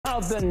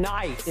of the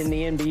night in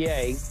the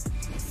NBA,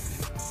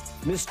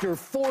 Mr.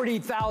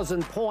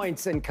 40,000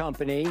 points and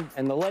company,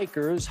 and the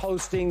Lakers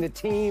hosting the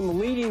team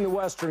leading the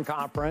Western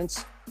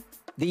Conference,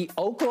 the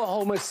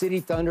Oklahoma City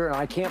Thunder, and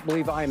I can't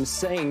believe I am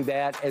saying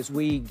that as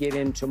we get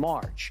into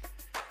March.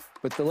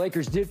 But the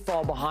Lakers did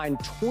fall behind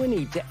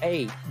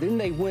 20-8. Then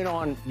they went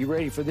on, you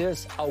ready for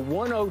this, a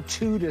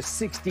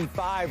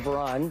 102-65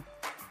 run,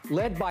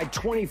 led by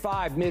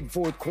 25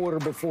 mid-fourth quarter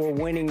before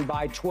winning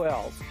by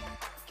 12.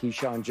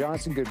 Keyshawn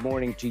Johnson, good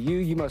morning to you.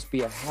 You must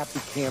be a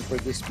happy camper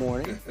this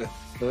morning.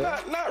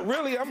 Not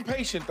really. I'm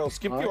patient, though,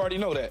 Skip. You already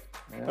know that.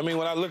 Yeah. I mean,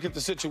 when I look at the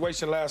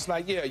situation last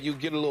night, yeah, you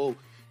get a little,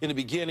 in the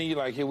beginning, you're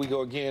like, here we go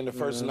again, the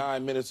first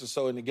 9 minutes or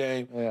so in the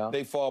game. Yeah.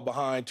 They fall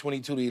behind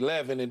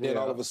 22-11, and then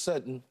all of a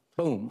sudden,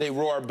 boom, they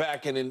roar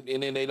back, and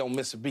then they don't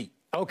miss a beat.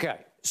 Okay,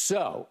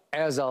 so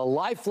as a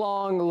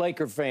lifelong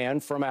Laker fan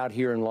from out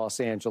here in Los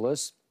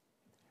Angeles,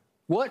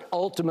 what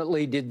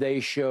ultimately did they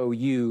show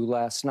you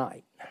last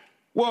night?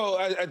 Well,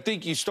 I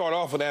think you start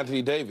off with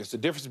Anthony Davis. The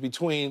difference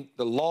between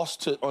the loss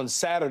on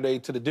Saturday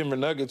to the Denver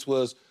Nuggets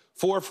was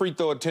 4 free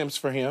throw attempts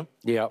for him,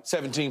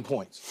 17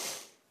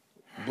 points.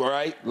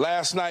 Right?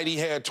 Last night he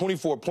had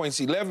 24 points,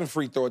 11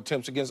 free throw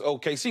attempts against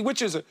OKC,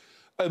 which is a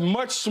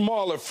much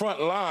smaller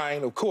front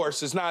line, of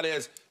course. It's not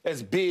as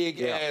big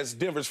as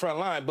Denver's front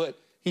line, but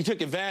he took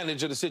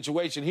advantage of the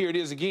situation. Here it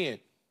is again,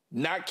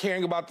 not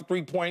caring about the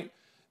three-point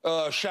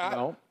shot.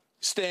 No.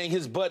 Staying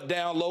his butt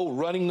down low,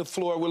 running the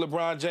floor with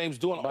LeBron James,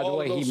 doing all of those.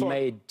 By the way, he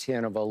made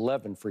 10 of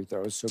 11 free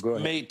throws, so go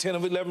ahead. Made 10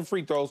 of 11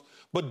 free throws,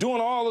 but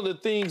doing all of the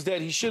things that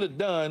he should have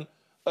done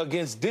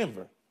against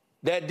Denver.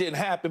 That didn't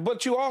happen.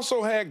 But you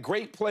also had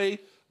great play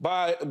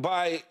by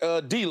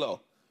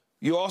D'Lo.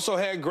 You also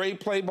had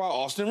great play by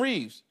Austin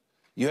Reeves.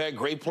 You had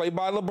great play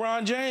by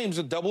LeBron James,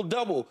 a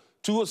double-double,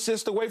 2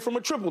 assists away from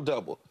a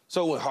triple-double.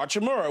 So with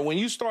Hachimura, when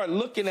you start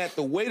looking at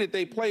the way that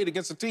they played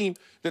against a team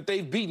that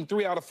they've beaten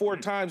 3 out of 4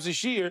 times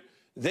this year,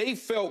 they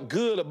felt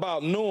good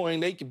about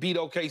knowing they could beat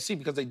OKC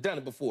because they've done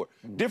it before.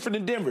 Different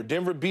than Denver.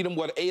 Denver beat them,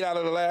 8 out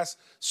of the last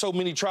so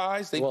many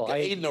tries? They got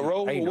 8 in a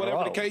row or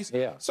whatever the case.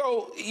 Yeah.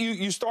 So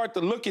you start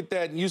to look at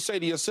that and you say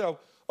to yourself,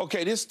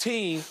 okay, this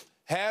team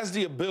has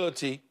the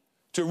ability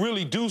to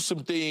really do some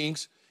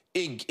things.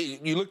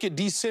 You look at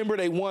December,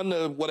 they won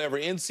the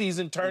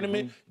in-season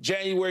tournament.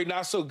 January,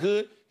 not so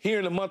good. Here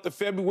in the month of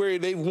February,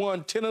 they've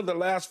won 10 of the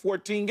last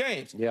 14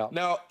 games. Yeah.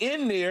 Now,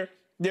 in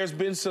there's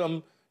been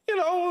some,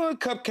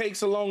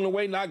 cupcakes along the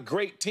way, not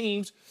great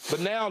teams.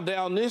 But now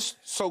down this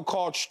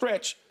so-called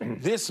stretch,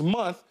 this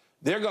month,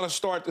 they're going to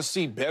start to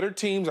see better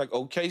teams like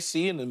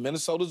OKC and the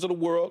Minnesotas of the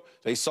world.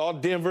 They saw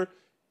Denver.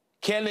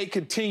 Can they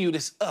continue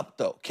this up,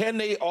 though? Can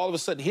they all of a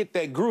sudden hit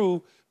that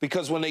groove?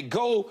 Because when they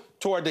go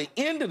toward the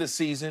end of the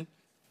season,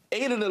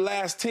 8 of the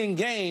last 10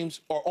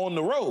 games are on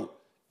the road.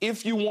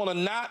 If you want to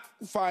not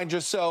find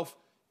yourself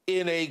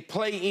in a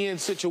play-in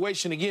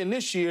situation again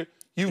this year,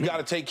 you've got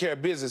to take care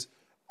of business.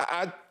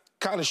 I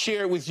kind of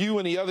shared with you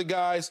and the other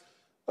guys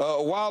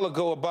a while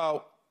ago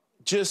about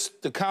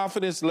just the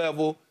confidence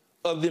level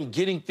of them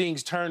getting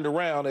things turned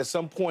around at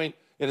some point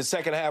in the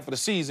second half of the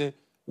season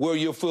where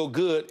you'll feel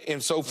good,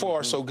 and so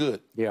far, so good.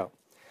 Yeah.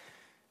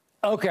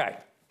 Okay.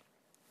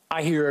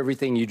 I hear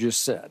everything you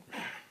just said.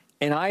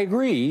 And I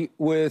agree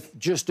with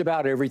just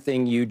about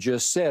everything you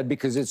just said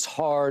because it's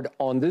hard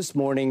on this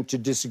morning to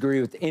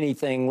disagree with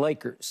anything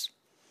Lakers.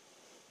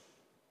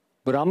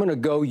 But I'm going to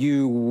go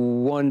you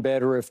 1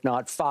 better, if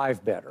not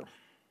 5 better.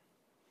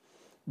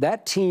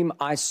 That team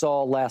I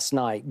saw last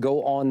night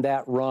go on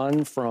that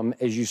run from,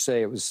 as you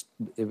say, it was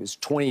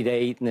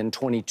 20-8 and then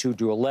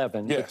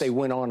 22-11. Yes. But they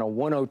went on a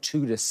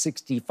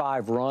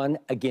 102-65 run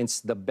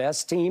against the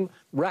best team,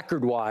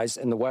 record-wise,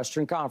 in the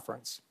Western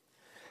Conference.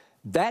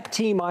 That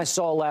team I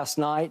saw last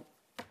night,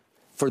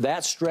 for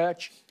that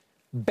stretch,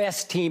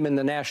 best team in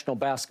the National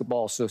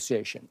Basketball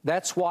Association.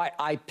 That's why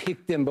I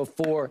picked them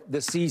before the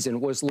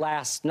season, was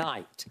last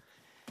night.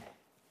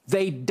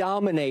 They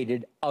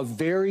dominated a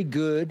very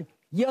good,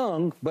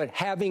 young, but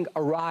having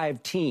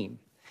arrived team.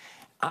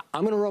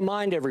 I'm going to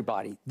remind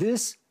everybody,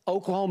 this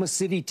Oklahoma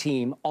City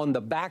team, on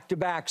the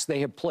back-to-backs they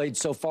have played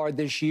so far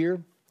this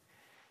year,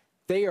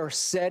 they are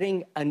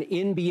setting an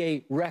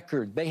NBA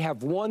record. They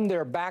have won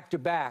their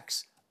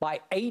back-to-backs by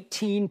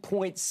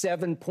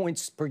 18.7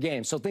 points per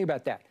game. So think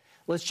about that.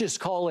 Let's just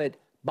call it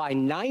by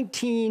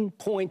 19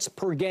 points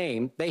per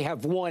game, they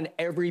have won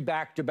every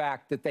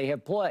back-to-back that they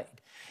have played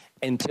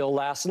until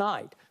last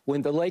night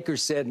when the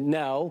Lakers said,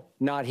 no,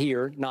 not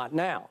here, not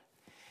now.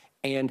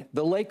 And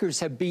the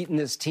Lakers have beaten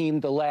this team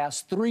the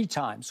last 3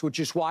 times, which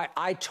is why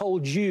I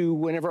told you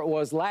whenever it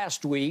was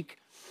last week,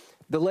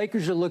 the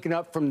Lakers are looking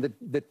up from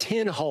the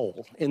 10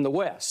 hole in the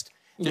West.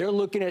 They're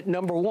looking at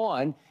number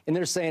 1, and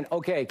they're saying,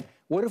 okay,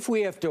 what if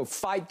we have to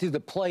fight through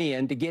the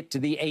play-in to get to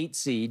the 8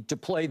 seed to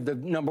play the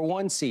number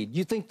 1 seed?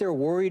 You think they're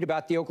worried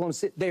about the Oklahoma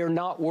City? They are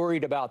not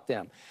worried about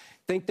them.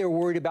 Think they're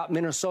worried about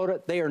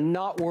Minnesota? They are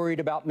not worried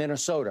about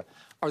Minnesota.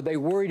 Are they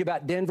worried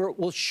about Denver?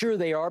 Well, sure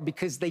they are,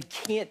 because they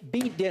can't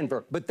beat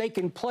Denver, but they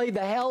can play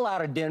the hell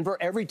out of Denver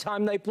every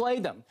time they play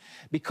them,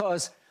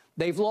 because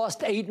They've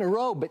lost 8 in a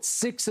row, but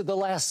 6 of the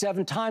last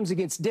 7 times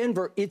against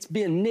Denver, it's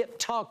been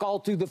nip-tuck all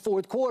through the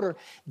fourth quarter.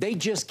 They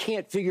just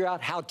can't figure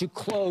out how to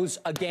close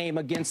a game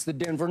against the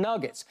Denver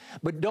Nuggets.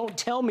 But don't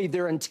tell me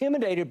they're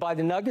intimidated by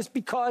the Nuggets,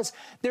 because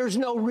there's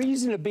no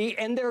reason to be,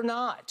 and they're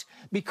not,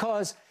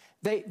 because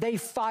they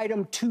fight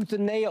them tooth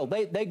and nail.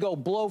 They go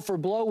blow for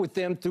blow with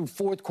them through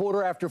fourth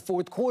quarter after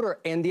fourth quarter.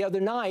 And the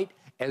other night,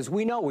 as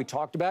we know, we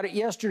talked about it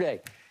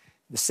yesterday,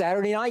 the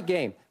Saturday night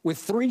game, with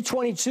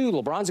 3:22,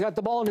 LeBron's got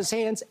the ball in his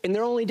hands, and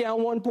they're only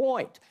down 1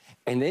 point.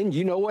 And then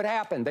you know what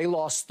happened. They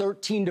lost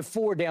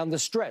 13-4 down the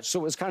stretch. So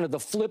it was kind of the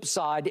flip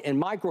side and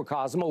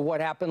microcosm of what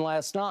happened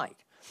last night.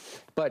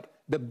 But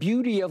the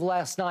beauty of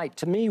last night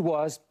to me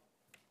was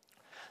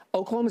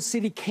Oklahoma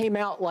City came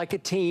out like a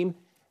team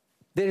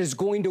that is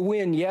going to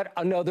win yet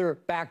another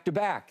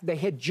back-to-back. They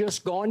had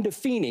just gone to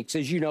Phoenix,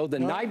 as you know, the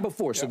night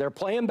before. So they're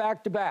playing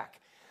back-to-back.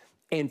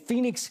 And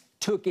Phoenix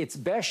took its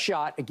best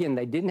shot. Again,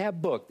 they didn't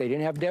have Book. They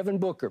didn't have Devin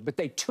Booker. But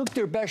they took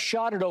their best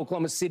shot at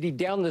Oklahoma City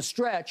down the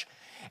stretch.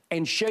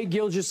 And Shai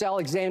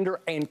Gilgeous-Alexander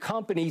and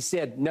company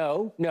said,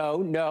 no, no,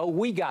 no,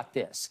 we got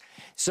this.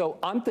 So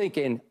I'm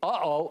thinking,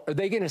 uh-oh, are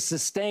they going to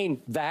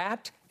sustain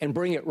that and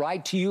bring it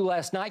right to you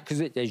last night?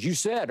 Because, as you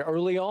said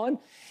early on,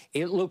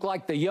 it looked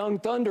like the young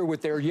Thunder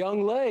with their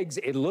young legs.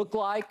 It looked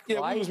like,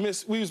 right?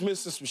 we was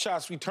missing some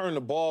shots. We turned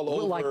the ball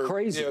over. Like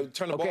crazy. Yeah,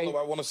 turned the ball over,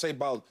 I want to say,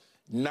 about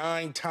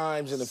 9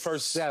 times in the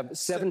first...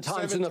 Seven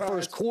times in the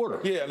first quarter.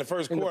 Yeah, in the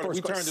first quarter.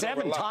 We turned it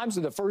over a lot. 7 times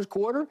in the first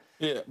quarter?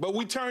 Yeah, but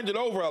we turned it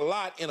over a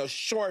lot in a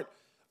short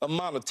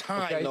amount of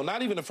time. No,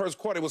 not even the first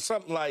quarter. It was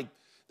something like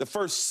the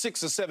first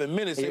 6 or 7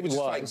 minutes. It was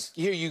just like,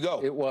 here you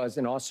go. It was,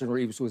 and Austin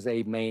Reeves was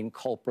a main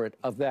culprit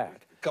of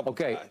that. Couple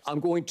times. I'm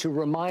going to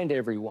remind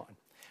everyone,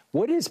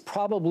 what is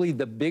probably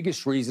the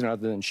biggest reason,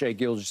 other than Shai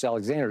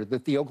Gilgeous-Alexander,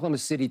 that the Oklahoma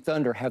City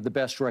Thunder have the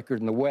best record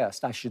in the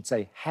West? I should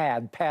say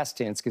had, past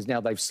tense, because now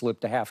they've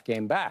slipped a half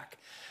game back.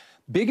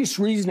 Biggest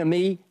reason to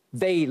me,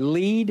 they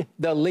lead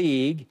the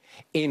league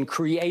in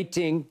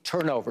creating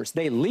turnovers.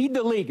 They lead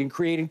the league in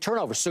creating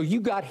turnovers. So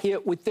you got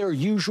hit with their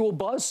usual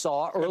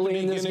buzzsaw early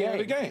in this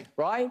game,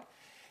 right?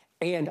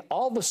 And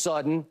all of a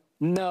sudden,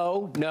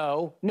 no,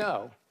 no,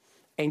 no.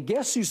 And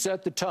guess who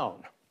set the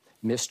tone?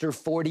 Mr.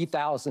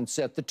 40,000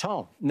 set the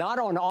tone. Not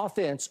on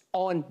offense,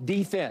 on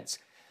defense.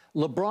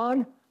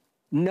 LeBron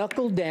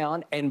knuckled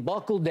down and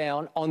buckled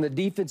down on the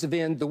defensive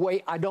end the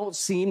way I don't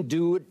see him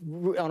do it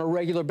on a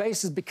regular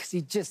basis, because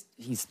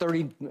he's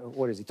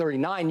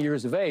 39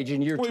 years of age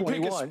in year 21. He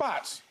picked his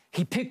spots.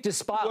 He picked his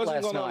spot last night. He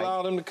wasn't going to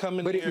allow them to come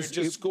in here and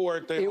just score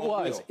at their own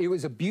will. It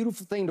was a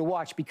beautiful thing to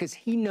watch, because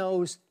he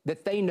knows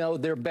that they know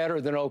they're better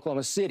than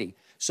Oklahoma City.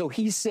 So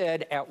he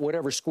said, at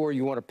whatever score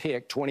you want to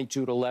pick,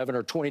 22-11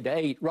 or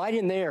 20-8, right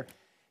in there,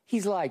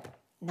 he's like,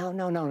 no,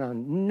 no, no, no,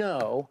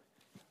 no,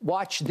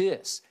 watch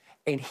this.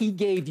 And he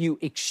gave you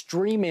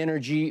extreme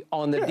energy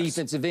on the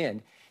defensive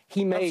end.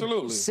 He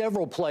made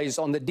several plays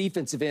on the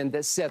defensive end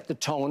that set the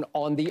tone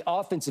on the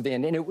offensive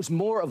end. And it was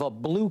more of a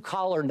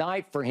blue-collar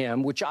night for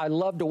him, which I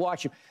love to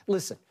watch him.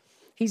 Listen,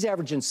 he's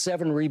averaging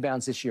 7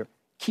 rebounds this year.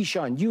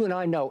 Keyshawn, you and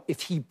I know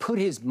if he put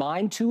his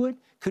mind to it,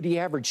 could he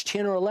average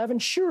 10 or 11?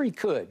 Sure he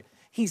could.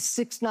 He's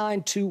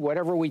 6'9",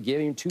 whatever we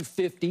give him,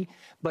 250,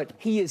 but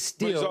he is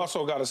still... But he's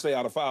also got to stay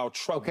out of foul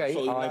trouble. Okay,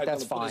 so all right,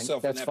 that's fine.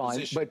 That's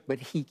fine. But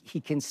he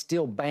can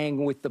still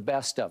bang with the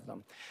best of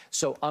them.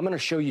 So I'm going to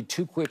show you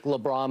 2 quick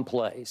LeBron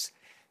plays.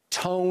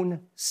 Tone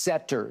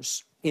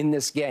setters in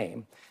this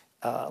game.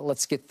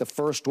 Let's get the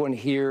first one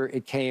here.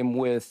 It came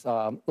with...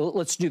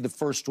 let's do the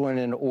first one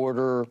in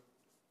order.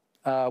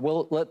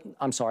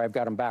 I'm sorry, I've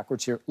got them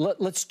backwards here.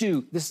 Let's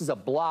do... This is a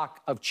block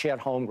of Chet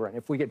Holmgren.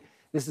 If we could...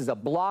 This is a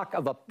block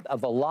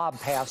of a lob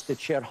pass to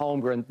Chet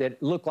Holmgren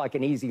that looked like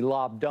an easy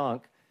lob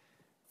dunk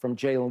from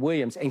Jalen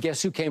Williams. And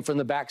guess who came from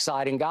the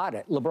backside and got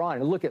it? LeBron.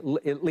 And look,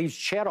 it leaves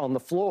Chet on the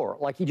floor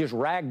like he just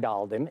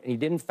ragdolled him, and he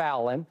didn't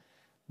foul him.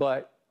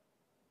 But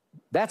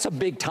that's a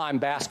big-time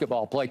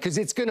basketball play, because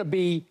it's going to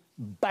be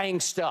bang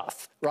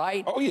stuff,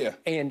 right? Oh, yeah.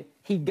 And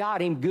he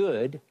got him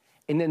good.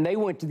 And then they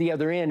went to the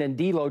other end, and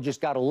D'Lo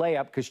just got a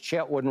layup because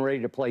Chet wasn't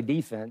ready to play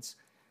defense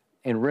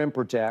and rim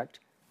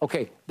protect.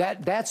 Okay,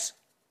 that's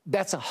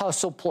a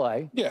hustle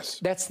play. Yes.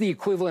 That's the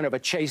equivalent of a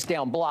chase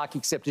down block,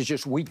 except it's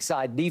just weak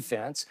side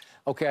defense.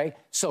 Okay.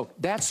 So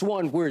that's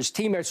one where his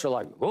teammates are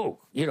like, oh,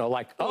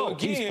 again,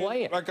 he's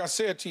playing. Like I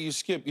said to you,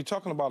 Skip, you're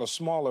talking about a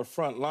smaller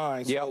front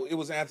line. So it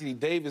was Anthony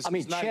Davis. I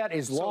mean, Chet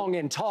is long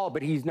and tall,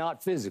 but he's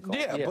not physical.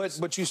 Yeah,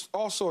 but you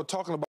also are talking about